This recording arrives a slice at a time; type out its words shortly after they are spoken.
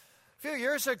A few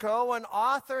years ago, an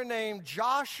author named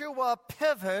Joshua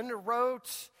Piven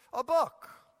wrote a book.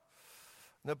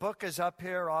 The book is up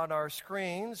here on our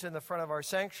screens in the front of our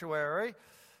sanctuary,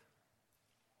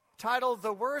 titled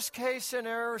The Worst Case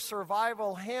Scenario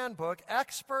Survival Handbook,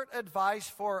 Expert Advice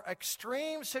for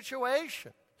Extreme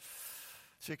Situations.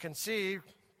 So you can see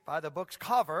by the book's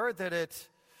cover that it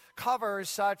covers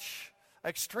such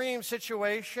extreme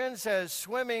situations as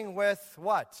swimming with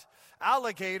what?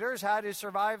 Alligators. How do you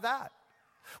survive that?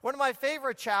 One of my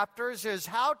favorite chapters is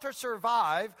how to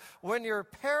survive when your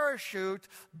parachute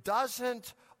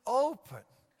doesn't open.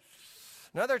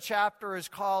 Another chapter is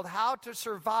called How to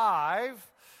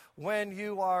Survive when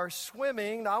you are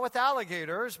swimming, not with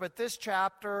alligators, but this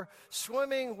chapter,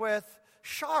 swimming with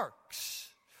sharks.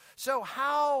 So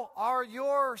how are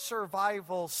your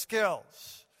survival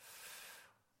skills?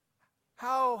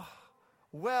 How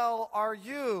well are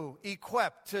you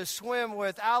equipped to swim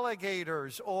with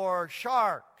alligators or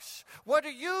sharks? What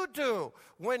do you do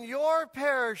when your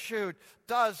parachute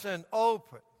doesn't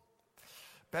open?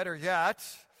 Better yet,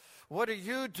 what do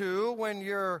you do when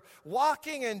you're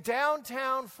walking in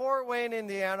downtown Fort Wayne,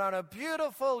 Indiana on a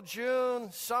beautiful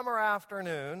June summer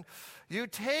afternoon? You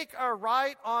take a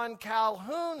right on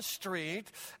Calhoun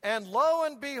Street, and lo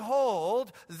and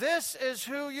behold, this is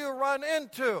who you run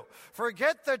into.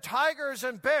 Forget the tigers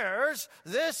and bears.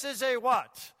 This is a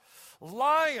what?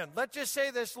 Lion. Let's just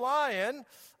say this lion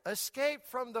escaped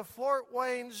from the Fort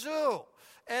Wayne Zoo,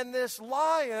 and this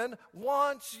lion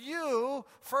wants you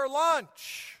for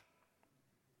lunch.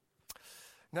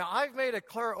 Now, I've made it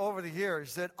clear over the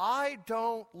years that I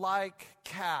don't like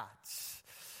cats,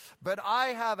 but I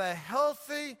have a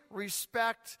healthy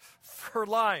respect for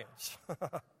lions.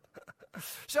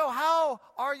 So how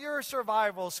are your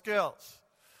survival skills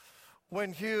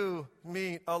when you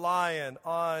meet a lion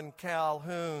on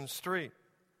Calhoun Street?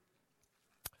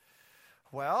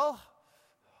 Well,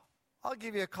 I'll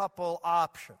give you a couple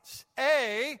options.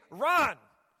 A, run.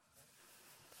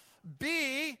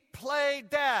 B, play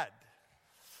dead.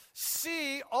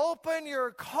 C, open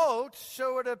your coat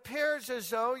so it appears as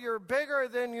though you're bigger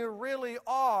than you really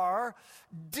are.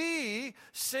 D,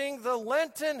 sing the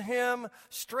Lenten hymn,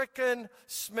 stricken,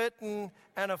 smitten,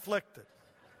 and afflicted.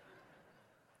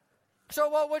 So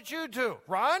what would you do?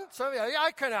 Run? So yeah,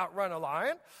 I can outrun a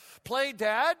lion. Play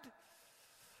dead?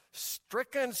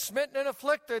 Stricken, smitten, and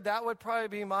afflicted, that would probably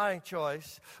be my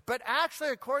choice. But actually,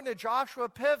 according to Joshua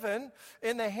Piven,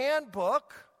 in the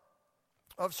handbook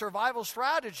of survival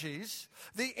strategies,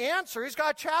 the answer, he's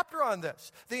got a chapter on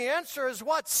this. The answer is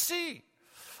what? C.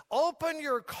 Open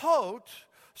your coat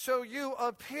so you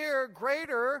appear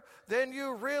greater than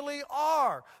you really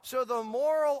are. So the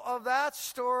moral of that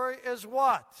story is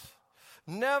what?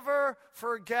 Never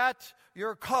forget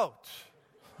your coat.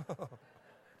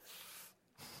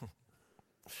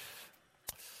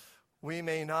 We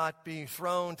may not be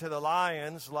thrown to the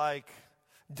lions like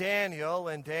Daniel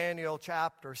in Daniel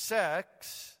chapter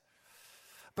 6.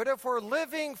 But if we're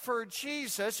living for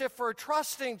Jesus, if we're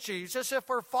trusting Jesus, if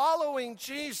we're following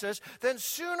Jesus, then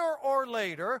sooner or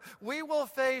later we will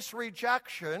face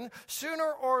rejection.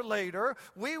 Sooner or later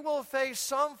we will face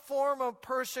some form of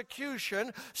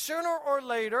persecution. Sooner or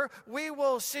later we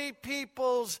will see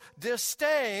people's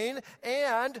disdain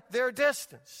and their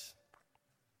distance.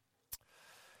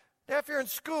 Now, if you're in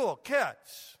school,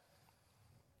 kids,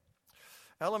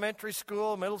 elementary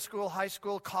school, middle school, high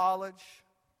school, college,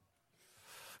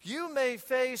 you may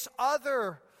face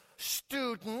other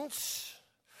students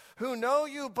who know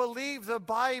you believe the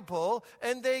Bible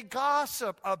and they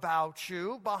gossip about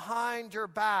you behind your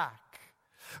back.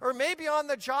 Or maybe on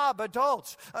the job,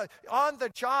 adults, on the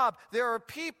job, there are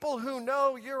people who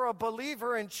know you're a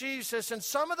believer in Jesus, and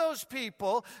some of those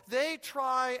people, they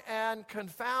try and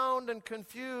confound and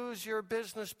confuse your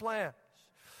business plans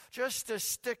just to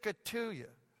stick it to you.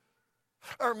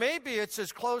 Or maybe it's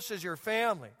as close as your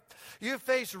family. You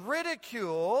face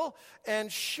ridicule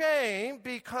and shame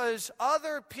because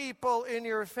other people in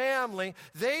your family,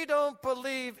 they don't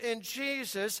believe in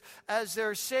Jesus as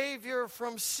their Savior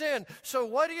from sin. So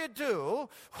what do you do?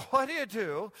 What do you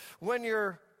do when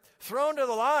you're thrown to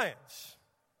the lions?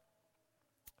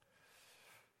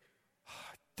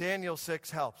 Daniel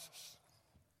 6 helps us.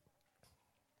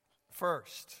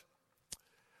 First,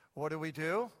 what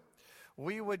do?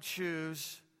 We would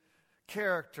choose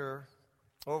character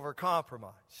over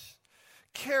compromise.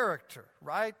 Character,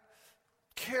 right?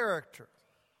 Character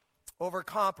over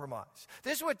compromise.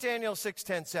 This is what Daniel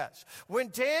 6:10 says. When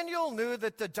Daniel knew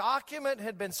that the document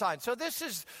had been signed, so this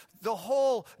is the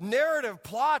whole narrative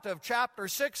plot of chapter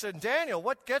 6 in Daniel.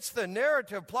 What gets the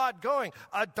narrative plot going?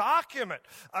 A document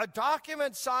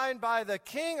signed by the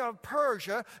king of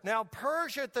Persia. Now,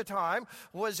 Persia at the time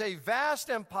was a vast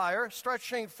empire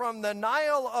stretching from the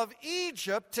Nile of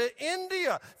Egypt to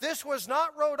India. This was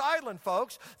not Rhode Island,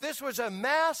 folks. This was a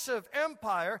massive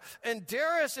empire, and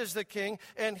Darius is the king,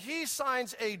 and he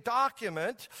signs a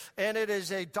document, and it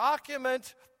is a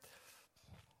document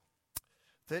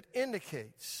that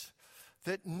indicates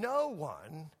that no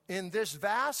one in this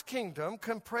vast kingdom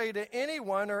can pray to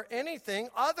anyone or anything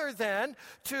other than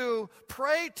to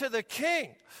pray to the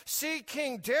king. See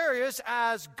King Darius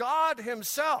as God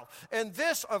himself. And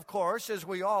this, of course, as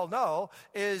we all know,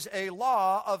 is a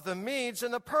law of the Medes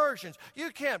and the Persians.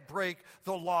 You can't break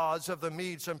the laws of the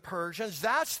Medes and Persians.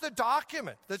 That's the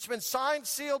document that's been signed,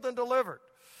 sealed, and delivered.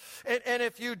 And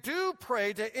if you do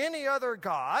pray to any other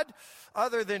god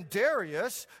other than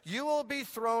Darius, you will be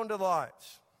thrown to the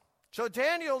lions. So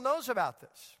Daniel knows about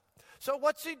this. So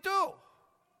what's he do?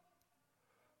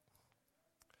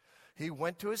 He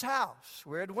went to his house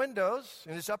where he had windows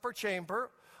in his upper chamber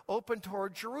open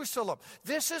toward Jerusalem.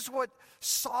 This is what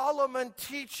Solomon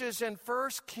teaches in 1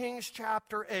 Kings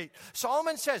chapter 8.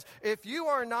 Solomon says, if you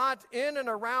are not in and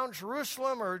around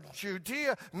Jerusalem or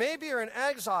Judea, maybe you're in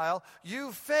exile,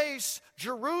 you face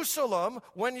Jerusalem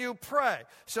when you pray.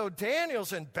 So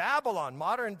Daniel's in Babylon,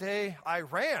 modern day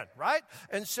Iran, right?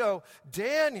 And so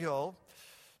Daniel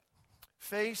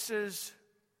faces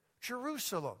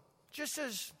Jerusalem, just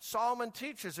as Solomon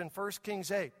teaches in 1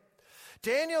 Kings 8.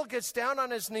 Daniel gets down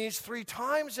on his knees 3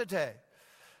 times a day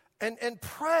and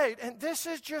prayed. And this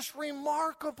is just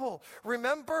remarkable.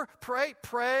 Remember, pray,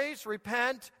 praise,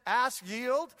 repent, ask,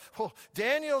 yield. Well,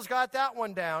 Daniel's got that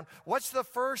one down. What's the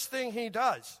first thing he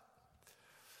does?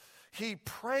 He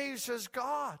praises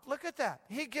God. Look at that.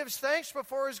 He gives thanks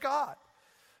before his God.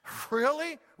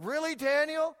 Really? Really,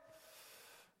 Daniel?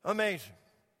 Amazing.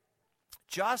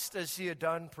 Just as he had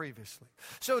done previously.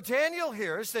 So Daniel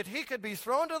hears that he could be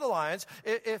thrown to the lions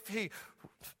if he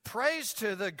prays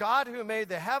to the God who made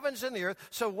the heavens and the earth.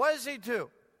 So what does he do?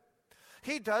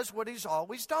 He does what he's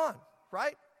always done,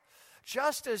 right?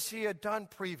 Just as he had done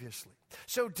previously.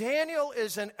 So Daniel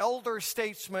is an elder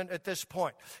statesman at this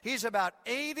point. He's about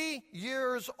 80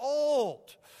 years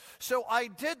old. So I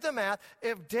did the math.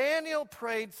 If Daniel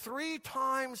prayed 3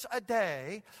 times a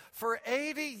day for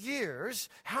 80 years,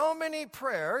 how many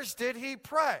prayers did he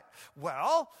pray?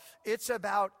 Well, it's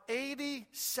about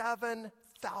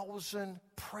 87,000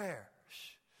 prayers.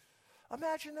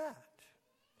 Imagine that.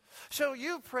 So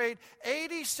you prayed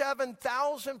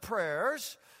 87,000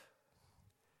 prayers,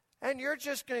 and you're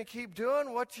just going to keep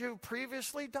doing what you've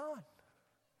previously done.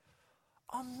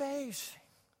 Amazing.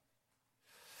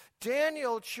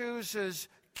 Daniel chooses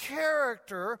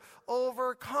character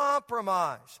over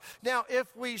compromise. Now,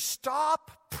 if we stop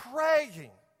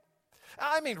praying,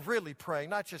 I mean really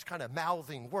praying, not just kind of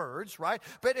mouthing words, right?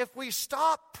 But if we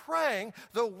stop praying,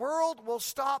 the world will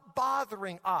stop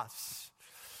bothering us.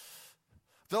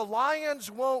 The lions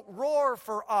won't roar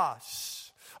for us.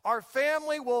 Our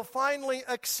family will finally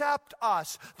accept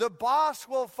us. The boss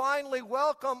will finally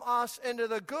welcome us into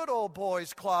the good old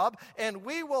boys club, and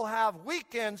we will have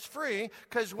weekends free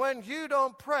because when you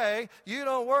don't pray, you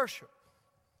don't worship.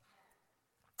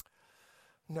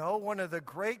 No, one of the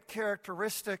great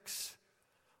characteristics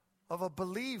of a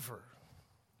believer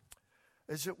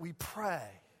is that we pray,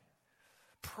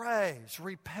 praise,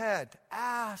 repent,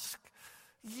 ask,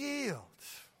 yield.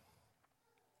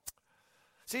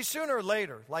 See, sooner or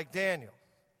later, like Daniel,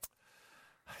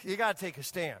 you got to take a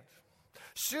stand.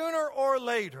 Sooner or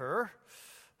later,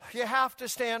 you have to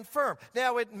stand firm.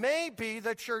 Now, it may be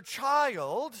that your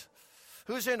child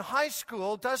who's in high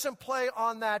school doesn't play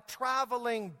on that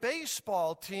traveling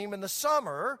baseball team in the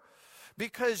summer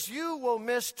because you will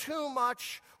miss too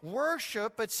much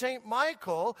worship at St.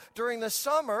 Michael during the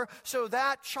summer, so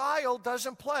that child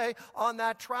doesn't play on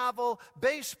that travel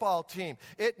baseball team.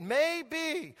 It may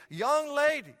be, young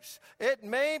ladies, it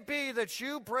may be that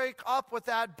you break up with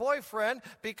that boyfriend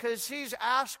because he's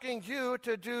asking you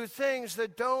to do things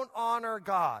that don't honor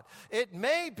God. It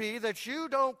may be that you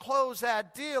don't close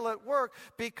that deal at work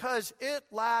because it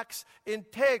lacks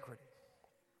integrity.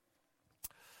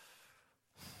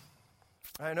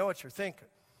 I know what you're thinking.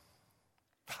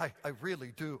 I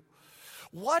really do.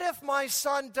 What if my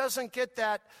son doesn't get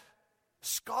that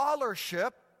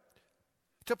scholarship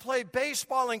to play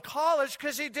baseball in college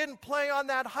because he didn't play on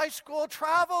that high school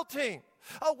travel team?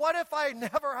 Oh, what if I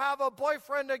never have a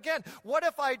boyfriend again? What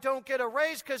if I don't get a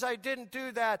raise because I didn't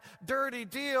do that dirty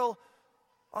deal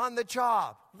on the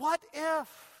job? What if?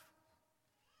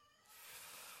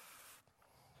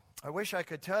 I wish I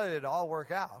could tell you it'd all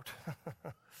work out.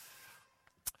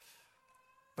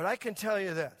 But I can tell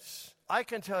you this.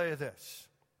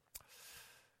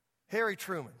 Harry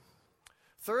Truman,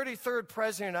 33rd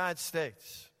President of the United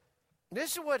States.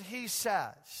 This is what he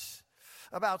says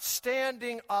about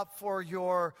standing up for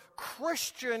your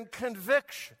Christian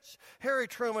convictions. Harry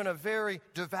Truman, a very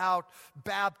devout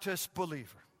Baptist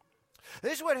believer.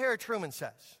 This is what Harry Truman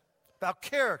says about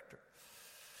character.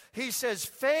 He says,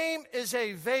 fame is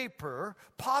a vapor,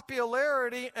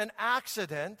 popularity an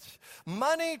accident,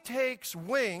 money takes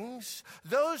wings,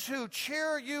 those who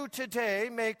cheer you today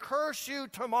may curse you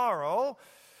tomorrow,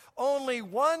 only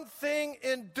one thing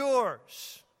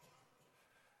endures,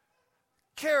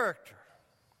 character.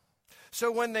 So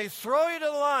when they throw you to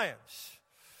the lions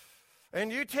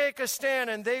and you take a stand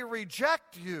and they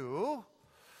reject you,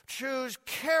 choose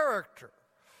character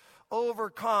over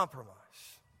compromise.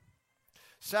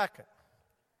 Second,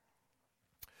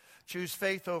 choose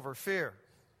faith over fear.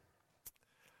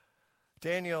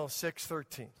 Daniel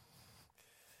 6:13.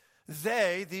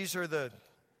 These are the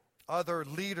other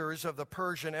leaders of the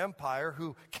Persian Empire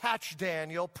who catch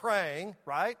Daniel praying,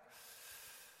 right?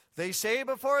 They say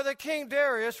before the king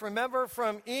Darius, remember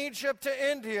from Egypt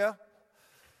to India,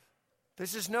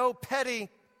 this is no petty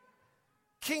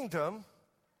kingdom.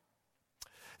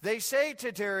 They say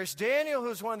to Darius, Daniel,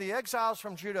 who's one of the exiles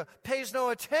from Judah, pays no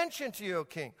attention to you, O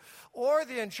king, or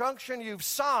the injunction you've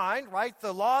signed, right,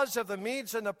 the laws of the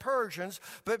Medes and the Persians,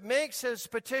 but makes his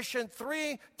petition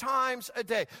 3 times a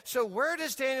day. So where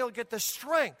does Daniel get the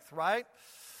strength, right,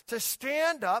 to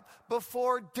stand up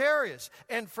before Darius?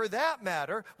 And for that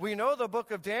matter, we know the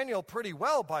book of Daniel pretty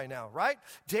well by now, right?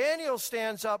 Daniel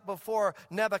stands up before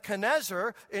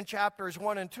Nebuchadnezzar in chapters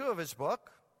 1 and 2 of his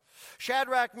book.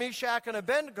 Shadrach, Meshach, and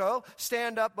Abednego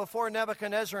stand up before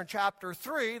Nebuchadnezzar in chapter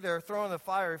 3. They're thrown in the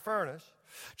fiery furnace.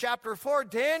 Chapter 4,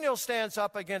 Daniel stands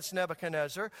up against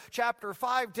Nebuchadnezzar. Chapter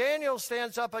 5, Daniel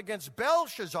stands up against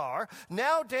Belshazzar.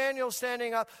 Now Daniel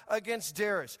standing up against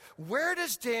Darius. Where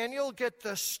does Daniel get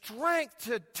the strength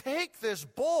to take this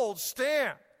bold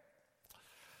stand?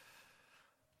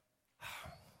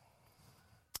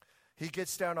 He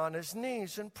gets down on his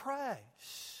knees and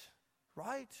prays,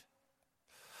 right?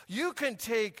 You can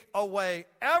take away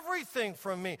everything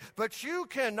from me, but you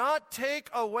cannot take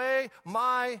away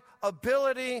my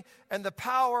ability and the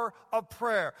power of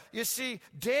prayer. You see,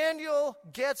 Daniel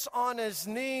gets on his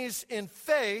knees in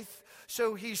faith,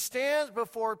 so he stands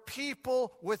before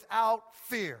people without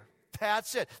fear.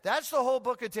 That's it. That's the whole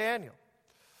book of Daniel.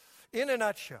 In a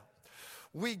nutshell,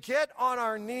 we get on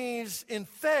our knees in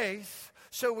faith,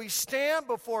 so we stand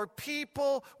before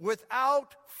people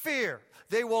without fear.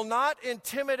 They will not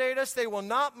intimidate us. They will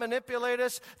not manipulate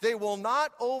us. They will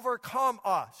not overcome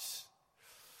us.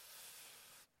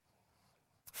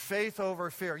 Faith over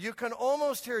fear. You can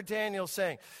almost hear Daniel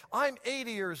saying, I'm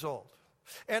 80 years old,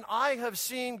 and I have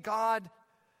seen God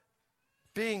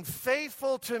being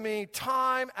faithful to me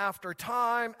time after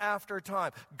time after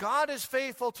time. God is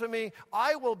faithful to me.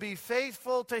 I will be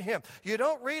faithful to him. You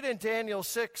don't read in Daniel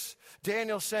 6,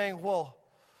 Daniel saying, well,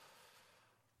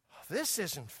 this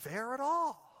isn't fair at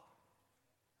all.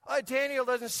 Daniel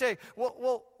doesn't say,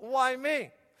 well, why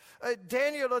me?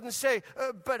 Daniel doesn't say,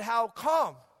 but how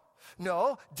come?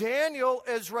 No, Daniel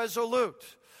is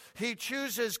resolute. He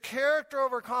chooses character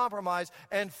over compromise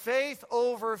and faith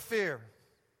over fear.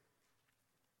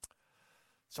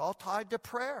 It's all tied to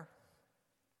prayer.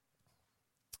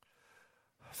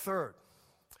 Third,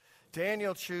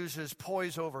 Daniel chooses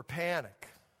poise over panic.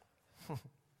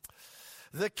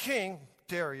 The king,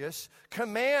 Darius,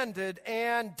 commanded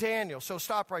and Daniel. So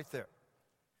stop right there.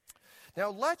 Now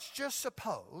let's just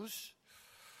suppose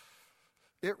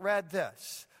it read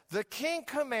this. The king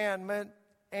commandment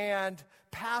and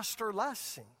Pastor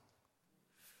Lessing.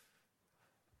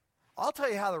 I'll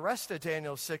tell you how the rest of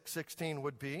Daniel 6:16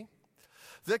 would be.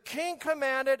 The king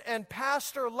commanded and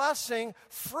Pastor Lessing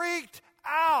freaked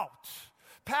out.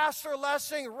 Pastor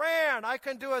Lessing ran. I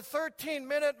can do a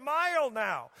 13-minute mile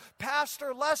now.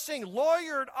 Pastor Lessing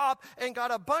lawyered up and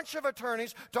got a bunch of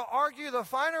attorneys to argue the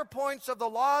finer points of the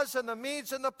laws and the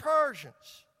Medes and the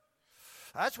Persians.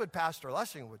 That's what Pastor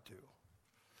Lessing would do.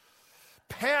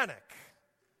 Panic.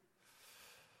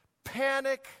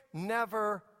 Panic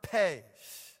never pays.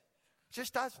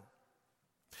 Just doesn't.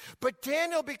 But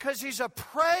Daniel, because he's a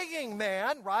praying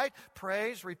man, right?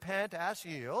 Praise, repent, ask,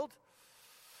 yield.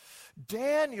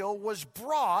 Daniel was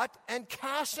brought and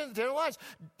cast into the lions.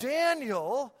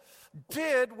 Daniel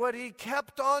did what he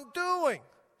kept on doing.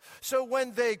 So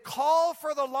when they call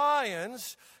for the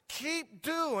lions, keep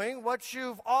doing what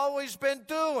you've always been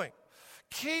doing.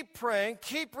 Keep praying,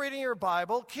 keep reading your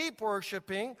Bible, keep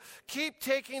worshiping, keep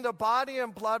taking the body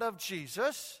and blood of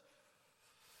Jesus.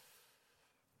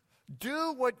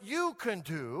 Do what you can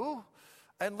do,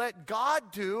 and let God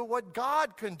do what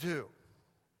God can do.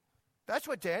 That's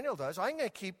what Daniel does. I'm going to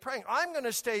keep praying. I'm going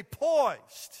to stay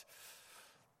poised.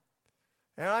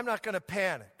 And I'm not going to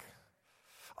panic.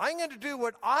 I'm going to do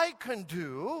what I can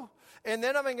do, and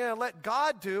then I'm going to let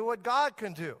God do what God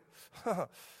can do.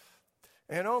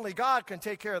 And only God can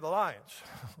take care of the lions.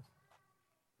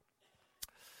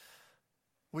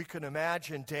 We can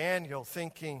imagine Daniel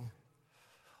thinking,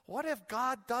 what if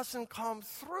God doesn't come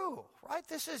through? Right?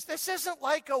 This isn't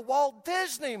like a Walt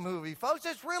Disney movie, folks.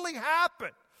 This really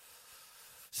happened.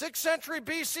 6th century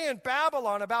BC in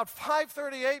Babylon, about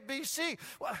 538 BC.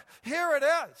 Well, here it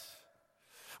is.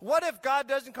 What if God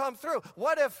doesn't come through?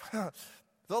 What if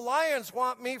the lions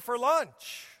want me for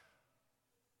lunch?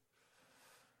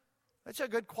 That's a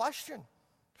good question.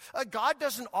 God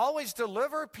doesn't always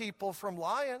deliver people from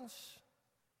lions.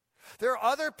 There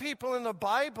are other people in the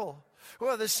Bible who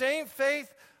have the same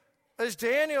faith as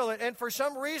Daniel, and for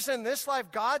some reason in this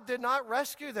life, God did not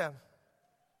rescue them.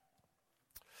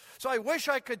 So I wish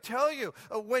I could tell you,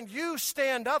 when you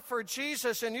stand up for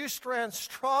Jesus and you stand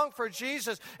strong for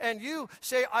Jesus and you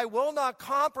say, I will not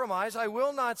compromise, I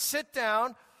will not sit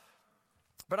down,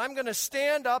 but I'm going to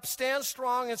stand up, stand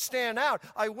strong, and stand out.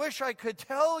 I wish I could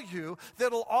tell you that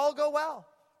it'll all go well.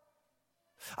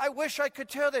 I wish I could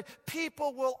tell that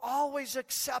people will always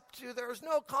accept you. There's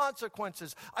no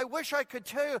consequences. I wish I could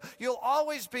tell you you'll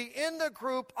always be in the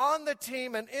group, on the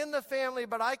team, and in the family,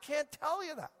 but I can't tell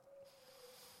you that.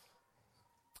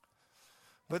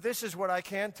 But this is what I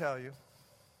can tell you.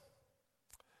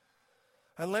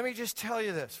 And let me just tell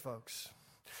you this, folks.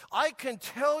 I can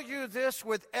tell you this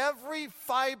with every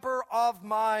fiber of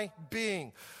my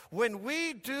being. When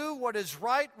we do what is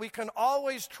right, we can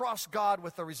always trust God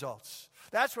with the results.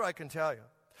 That's what I can tell you.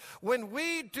 When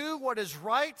we do what is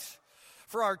right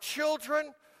for our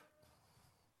children,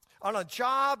 on a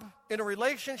job, in a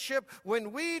relationship,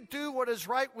 when we do what is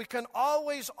right, we can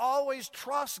always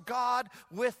trust God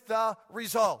with the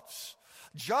results.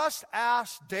 Just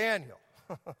ask Daniel.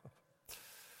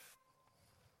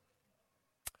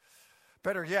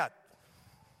 Better yet,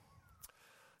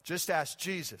 just ask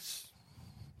Jesus.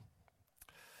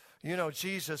 You know,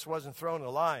 Jesus wasn't thrown to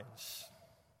the lions.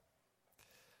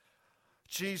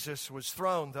 Jesus was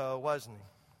thrown, though, wasn't he?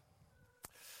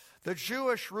 The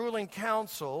Jewish ruling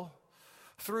council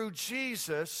threw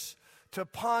Jesus to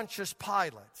Pontius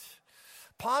Pilate.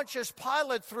 Pontius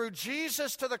Pilate threw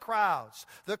Jesus to the crowds.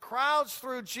 The crowds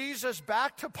threw Jesus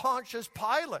back to Pontius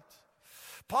Pilate.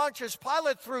 Pontius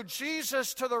Pilate threw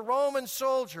Jesus to the Roman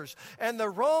soldiers, and the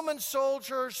Roman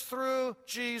soldiers threw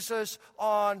Jesus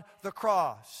on the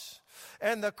cross.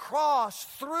 And the cross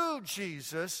threw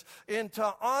Jesus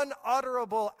into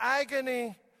unutterable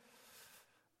agony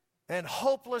and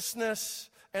hopelessness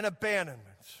and abandonment.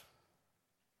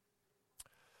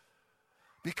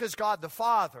 Because God the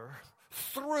Father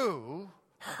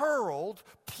hurled,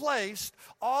 placed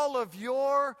all of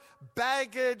your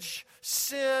baggage,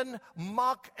 sin,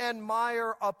 muck, and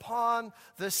mire upon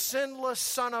the sinless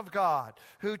Son of God,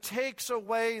 who takes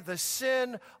away the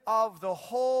sin of the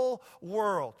whole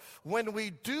world. When we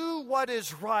do what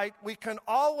is right, we can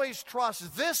always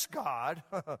trust this God,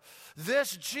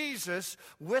 this Jesus,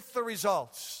 with the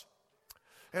results.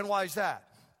 And why is that?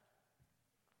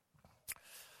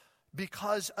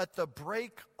 Because at the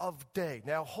break of day,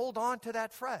 now hold on to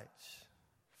that phrase.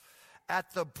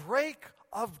 At the break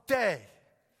of day,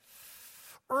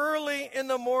 early in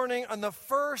the morning on the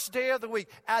first day of the week,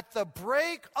 at the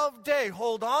break of day,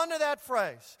 hold on to that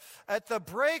phrase. At the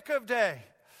break of day,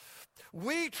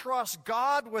 we trust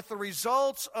God with the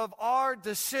results of our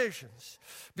decisions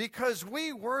because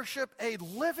we worship a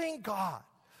living God.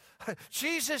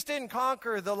 Jesus didn't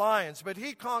conquer the lions, but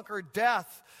he conquered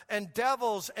death and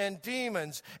devils and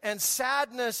demons and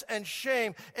sadness and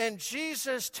shame. And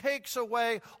Jesus takes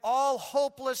away all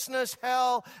hopelessness,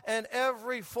 hell, and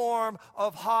every form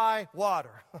of high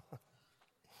water.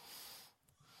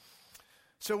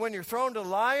 So when you're thrown to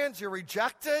lions, you're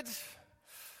rejected,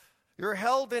 you're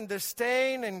held in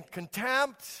disdain and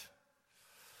contempt,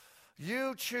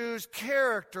 you choose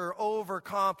character over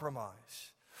compromise.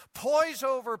 Poise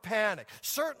over panic.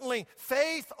 Certainly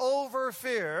faith over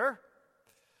fear.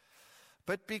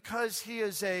 But because he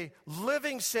is a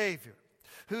living Savior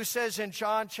who says in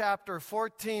John chapter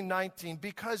 14:19,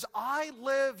 because I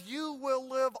live, you will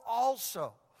live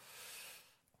also.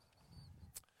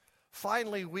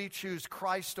 Finally, we choose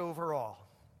Christ over all.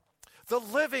 The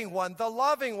living one, the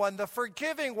loving one, the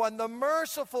forgiving one, the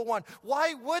merciful one.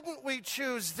 Why wouldn't we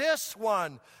choose this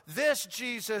one, this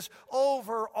Jesus,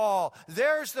 over all?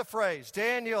 There's the phrase,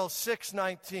 Daniel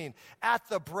 6:19, at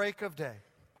the break of day.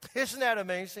 Isn't that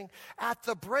amazing? At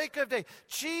the break of day.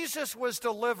 Jesus was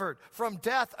delivered from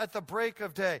death at the break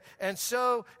of day. And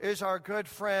so is our good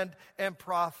friend and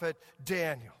prophet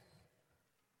Daniel.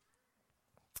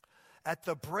 At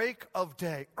the break of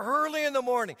day, early in the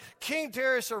morning, King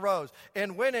Darius arose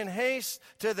and went in haste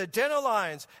to the den of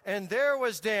lions, and there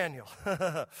was Daniel,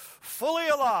 fully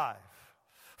alive,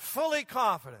 fully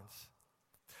confident,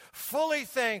 fully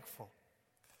thankful.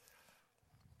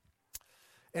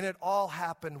 And it all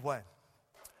happened when?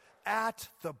 At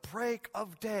the break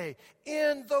of day,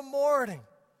 in the morning.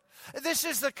 This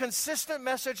is the consistent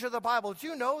message of the Bible. Do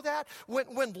you know that?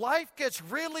 When life gets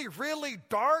really, really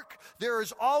dark, there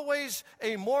is always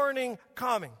a morning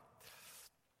coming.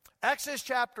 Exodus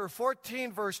chapter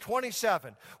 14, verse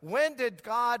 27. When did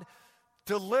God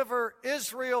deliver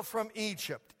Israel from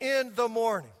Egypt? In the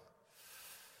morning.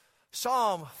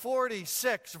 Psalm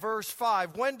 46, verse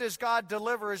 5. When does God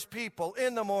deliver his people?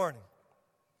 In the morning.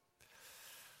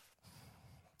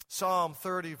 Psalm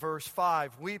 30, verse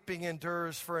 5, weeping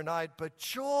endures for a night, but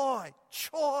joy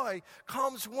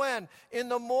comes when? In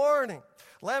the morning.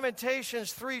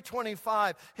 Lamentations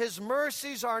 3:25, his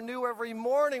mercies are new every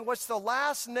morning. What's the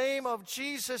last name of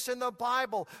Jesus in the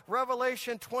Bible?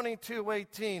 Revelation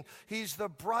 22:18, he's the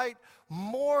bright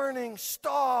morning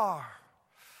star.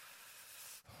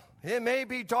 It may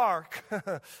be dark,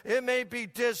 it may be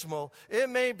dismal, it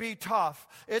may be tough.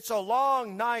 It's a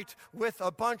long night with a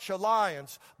bunch of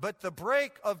lions, but the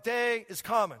break of day is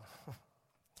coming.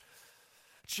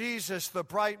 Jesus, the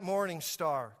bright morning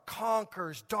star,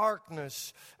 conquers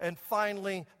darkness and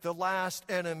finally the last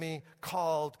enemy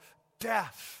called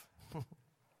death.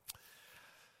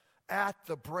 At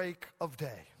the break of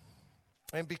day.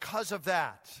 And because of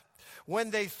that,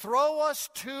 when they throw us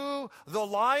to the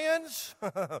lions,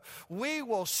 we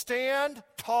will stand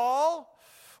tall,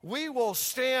 we will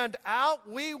stand out,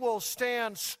 we will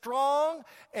stand strong,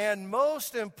 and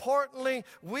most importantly,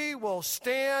 we will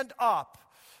stand up.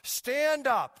 Stand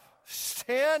up.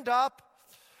 Stand up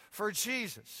for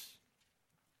Jesus.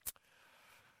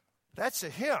 That's a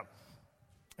hymn,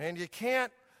 and you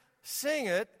can't sing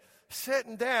it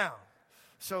sitting down.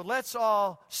 So let's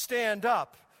all stand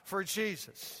up for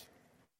Jesus.